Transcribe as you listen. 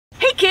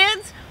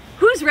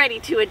ready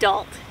to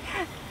adult.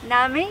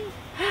 Not me.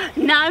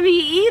 Not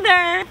me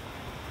either.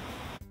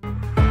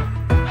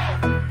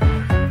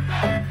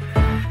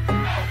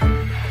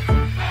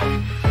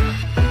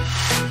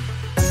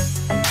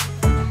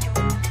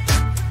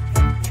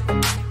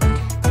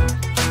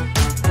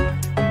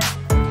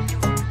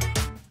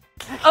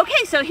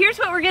 Okay, so here's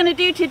what we're gonna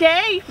do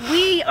today.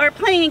 We are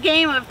playing a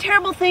game of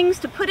terrible things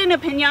to put in a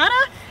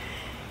piñata,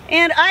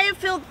 and I have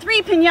filled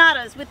 3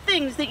 piñatas with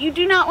things that you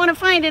do not want to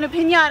find in a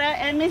piñata,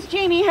 and Miss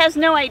Jamie has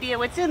no idea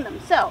what's in them.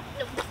 So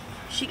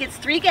she gets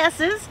 3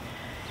 guesses.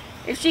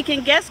 If she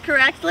can guess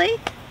correctly,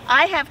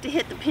 I have to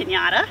hit the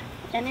piñata,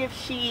 and if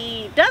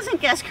she doesn't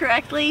guess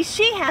correctly,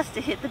 she has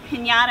to hit the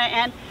piñata.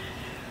 And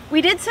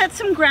we did set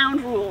some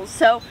ground rules,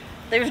 so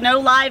there's no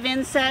live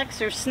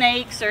insects or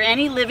snakes or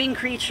any living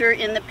creature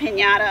in the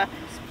piñata.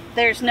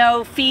 There's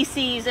no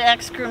feces,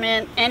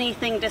 excrement,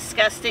 anything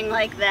disgusting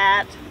like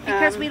that.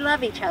 Because we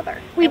love each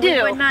other. We do.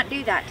 We would not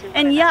do that to one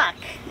And another. yuck.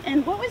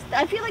 And what was,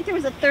 I feel like there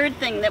was a third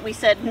thing that we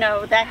said,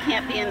 no, that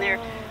can't be in there.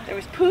 There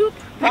was poop,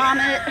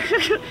 vomit,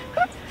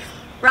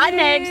 rotten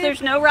eggs.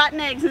 There's no rotten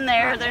eggs in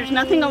there. There's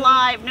nothing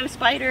alive, no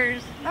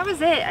spiders. That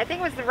was it. I think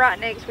it was the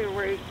rotten eggs we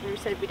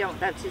said we don't.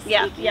 That's just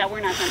sneaky. Yeah,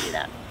 we're not going to do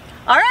that.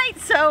 All right,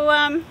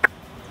 so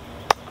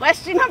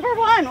question number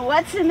 1,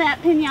 what's in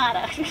that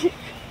piñata?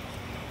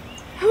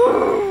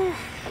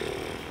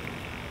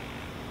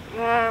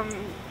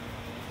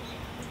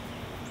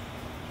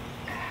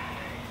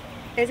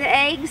 Is it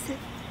eggs?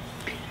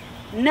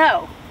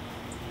 No.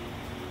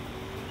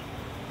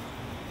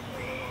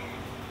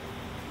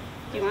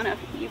 You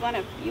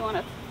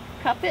wanna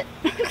cup it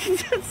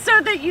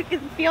so that you can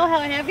feel how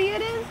heavy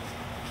it is?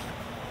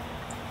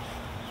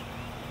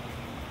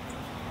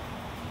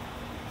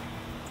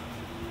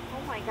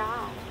 Oh my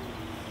God.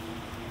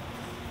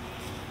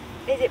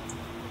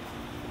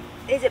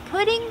 Is it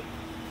pudding?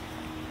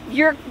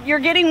 You're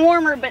getting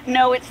warmer, but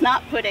no, it's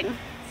not pudding.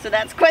 So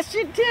that's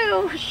question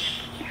 2.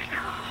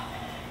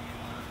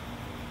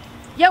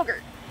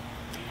 Yogurt.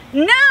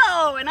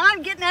 No, and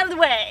I'm getting out of the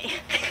way.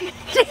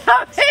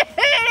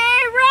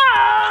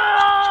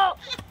 Roll!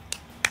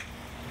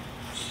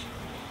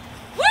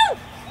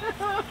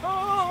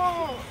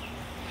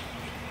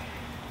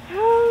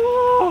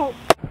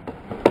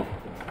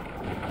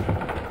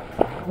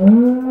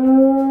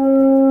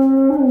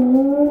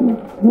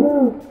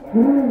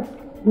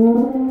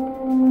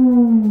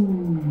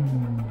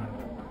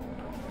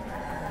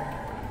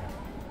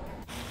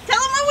 Tell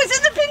them what was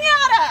in the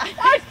piñata.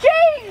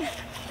 Cheese!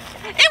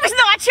 It was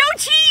nacho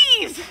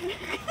cheese.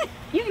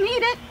 You can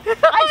eat it.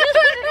 I just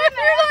put it in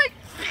there.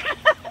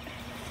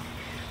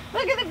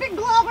 Look at the big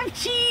glob of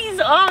cheese.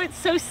 Oh, it's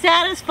so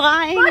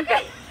satisfying. Look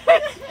at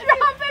it's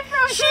dropping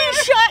from She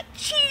shot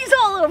cheese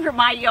all over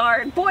my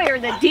yard. Boy, are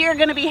the deer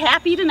gonna be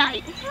happy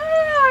tonight.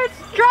 Oh, it's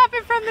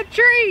dropping from the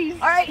trees.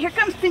 All right, here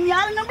comes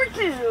piñata number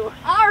 2.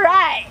 All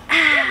right.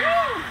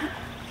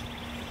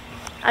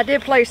 I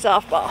did play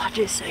softball,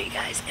 just so you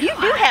guys know. You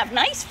do have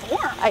nice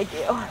form. I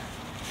do.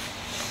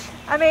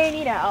 I mean,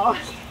 you know,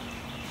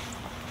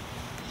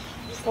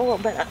 just a little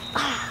bit of.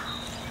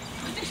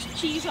 There's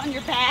cheese on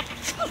your back.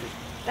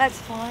 That's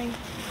fine.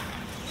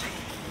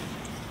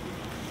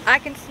 I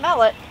can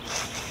smell it.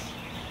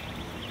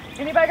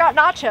 Anybody got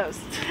nachos?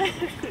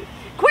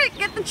 Quick,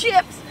 get the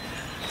chips.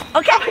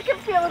 Okay. I can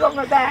feel it on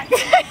my back.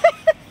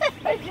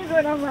 That's just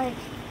what I'm like.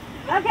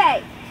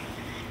 Okay.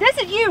 This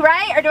is you,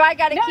 right? Or do I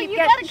gotta keep guessing? No, you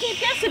gotta keep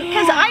guessing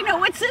because I know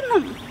what's in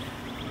them.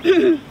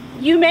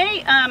 You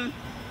may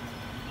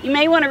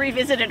want to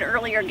revisit an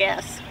earlier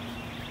guess.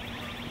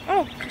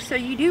 Oh, so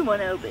you do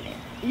want to open it?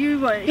 You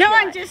want to? No,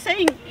 I'm just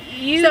saying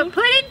you. So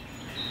pudding?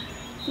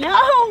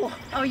 No.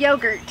 Oh,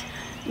 yogurt.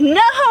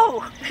 No.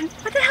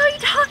 What the hell are you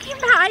talking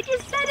about? I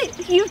just said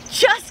it. You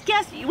just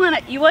guessed. You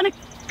wanna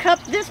cup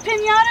this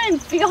piñata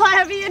and feel how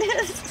heavy it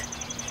is?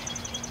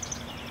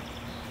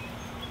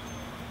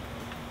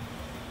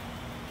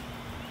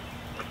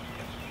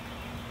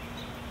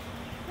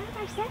 What did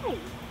I say?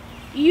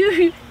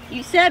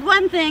 You said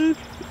one thing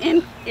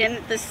in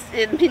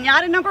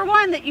piñata number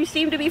 1 that you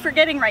seem to be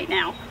forgetting right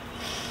now.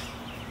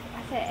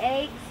 I said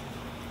eggs.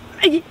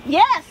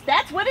 Yes,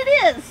 that's what it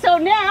is. So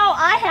now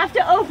I have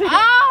to open it.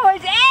 Oh,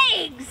 it's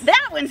eggs.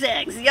 That one's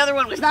eggs. The other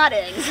one was not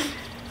eggs.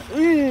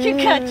 You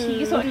got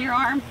cheese on your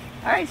arm.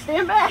 All right,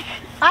 stand back.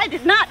 I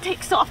did not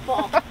take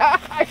softball.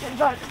 I did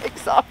not take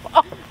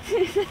softball.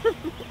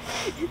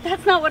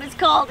 That's not what it's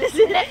called, is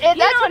it? That's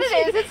what it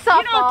is. It's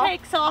softball. You don't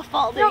take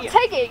softball, do you? you? Don't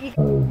take it.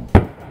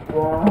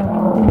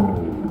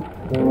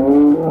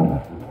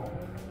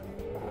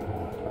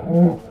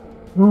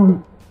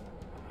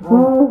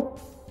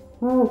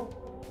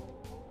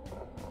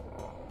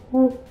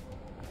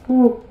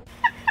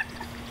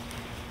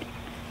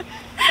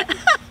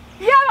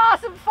 You have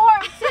awesome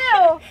form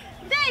too.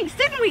 Thanks.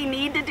 Didn't we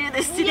need to do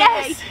this today?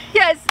 Yes,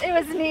 yes, it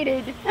was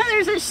needed. Now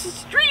there's a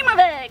stream of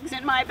eggs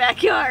in my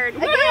backyard.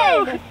 Woo!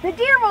 Again, the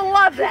deer will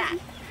love that.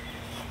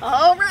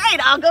 All right,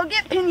 I'll go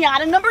get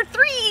piñata number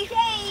 3.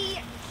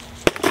 Yay!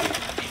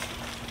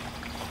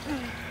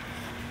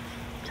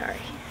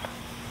 Sorry.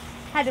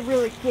 Had to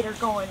really get her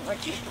going. Like,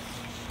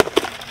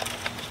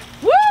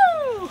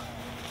 woo!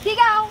 She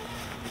go.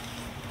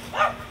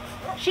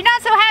 She's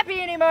not so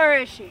happy anymore,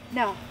 is she?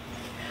 No.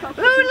 Ooh,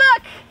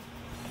 look!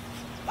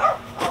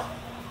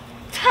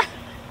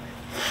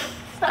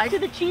 Stuck to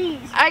the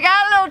cheese. I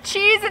got a little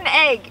cheese and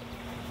egg.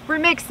 We're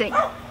mixing.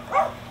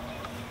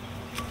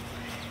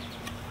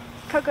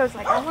 Coco's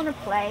like, I want to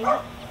play.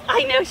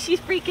 I know, she's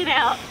freaking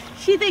out.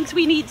 She thinks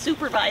we need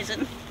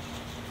supervising.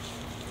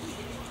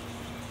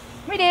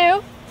 We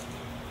do.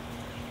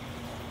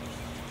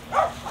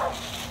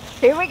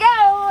 Here we go.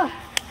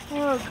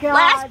 Oh, God.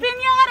 Last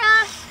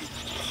pinata.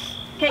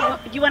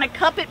 Okay, you want to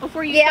cup it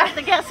before you start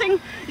the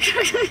guessing?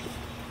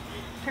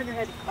 Turn your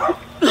head.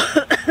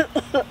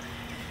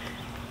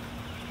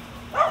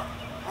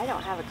 I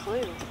don't have a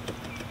clue.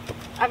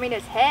 I mean,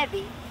 it's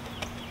heavy,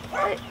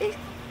 but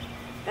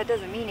that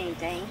doesn't mean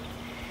anything.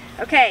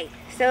 Okay,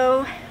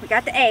 so we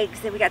got the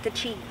eggs and we got the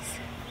cheese.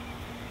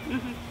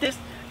 Mm-hmm. This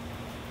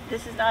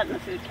is not in the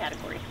food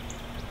category.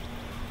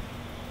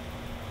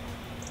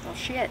 Oh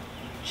shit!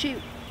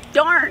 Shoot!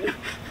 Darn!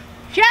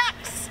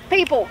 Shucks!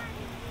 People!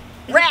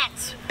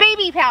 Rats!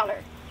 Baby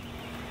powder!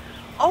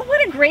 Oh,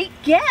 what a great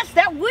guess!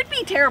 That would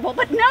be terrible,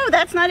 but no,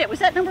 that's not it. Was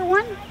that number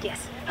one?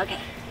 Yes. Okay.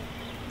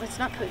 Let's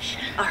not push.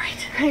 All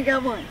right. I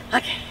got one.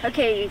 Okay.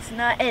 Okay, it's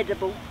not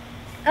edible.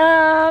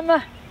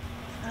 Not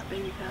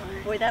baby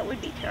powder. Boy, that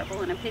would be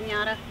terrible in a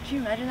piñata. Could you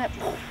imagine that?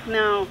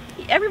 No.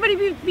 Everybody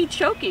would be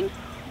choking.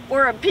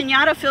 Or a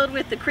piñata filled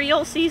with the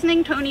Creole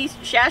seasoning, Tony's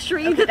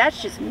Chacherie. Okay,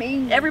 that's just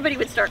mean. Everybody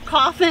would start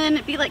coughing.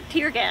 It'd be like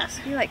tear gas.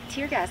 You're like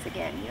tear gas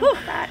again. You don't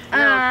want that.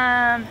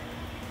 No.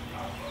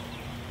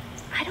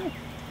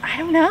 I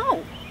don't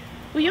know.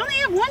 Well, you only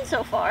have one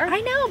so far.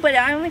 I know, but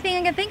the only thing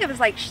I can think of is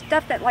like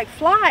stuff that like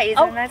flies,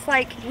 and that's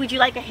like. Would you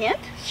like a hint?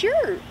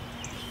 Sure.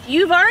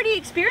 You've already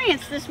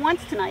experienced this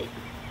once tonight.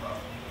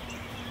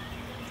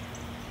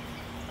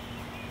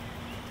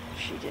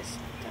 She just.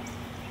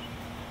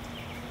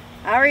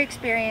 I already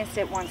experienced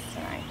it once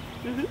tonight.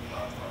 Mm-hmm.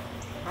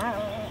 I don't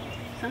know.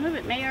 Some of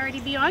it may already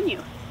be on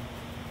you.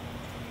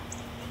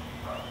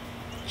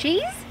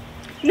 Cheese?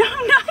 No,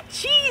 not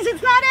cheese.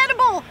 It's not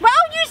edible.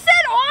 Well, you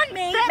said on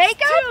me. That's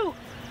Makeup? two.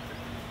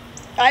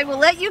 I will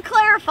let you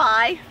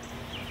clarify.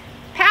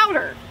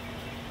 Powder.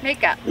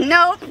 Makeup.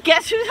 Nope.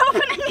 Guess who's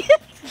opening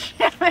it?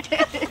 And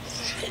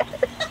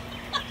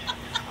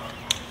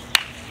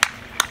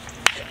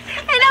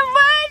I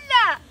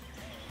won!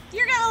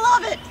 You're gonna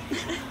love it.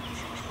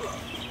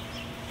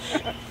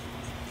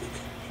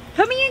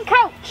 Put me in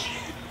coach.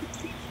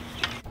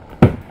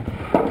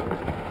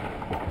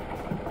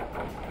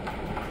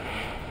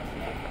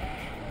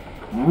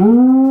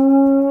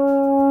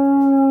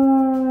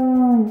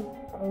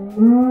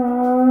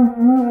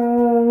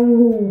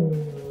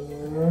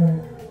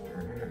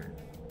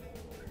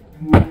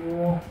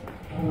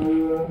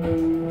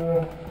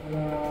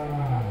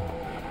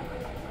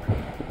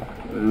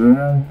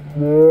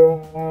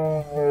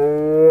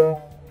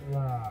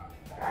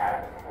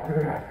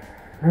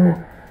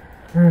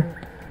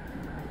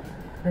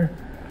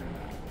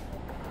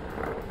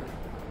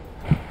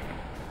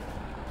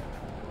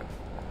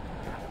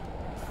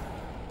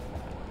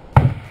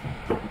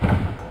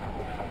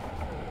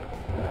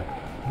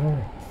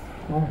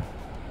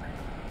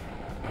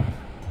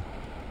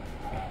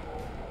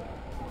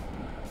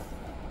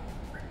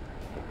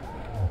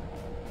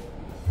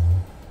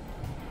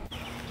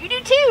 You do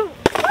too.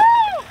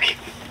 Woo!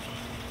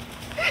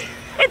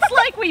 It's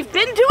like we've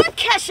been to a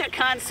Kesha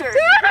concert.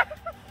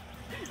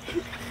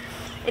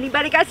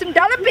 Anybody got some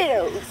dollar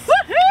bills?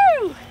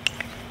 Woohoo! Ooh,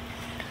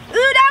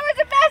 that was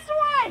the best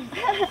one.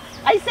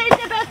 I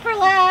saved the best for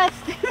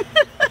last.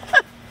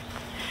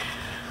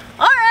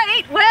 All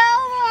right, well.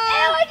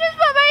 Ew, I just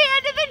put my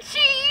hand in the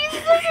cheese.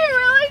 I didn't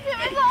realize it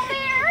was on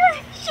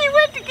there. She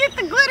went to get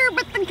the glitter,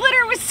 but the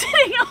glitter was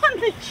sitting on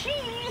the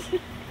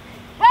cheese.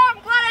 Well,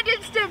 I'm glad I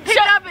didn't still pick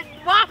it up and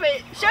whop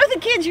it. Show the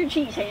kids your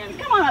cheese hands.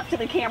 Come on up to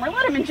the camera.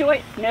 Let them enjoy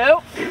it.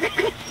 Nope.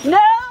 No.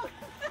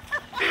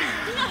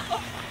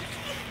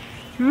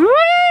 Woo!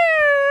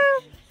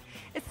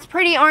 It's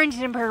pretty orange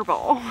and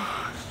purple.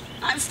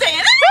 I'm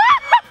staying.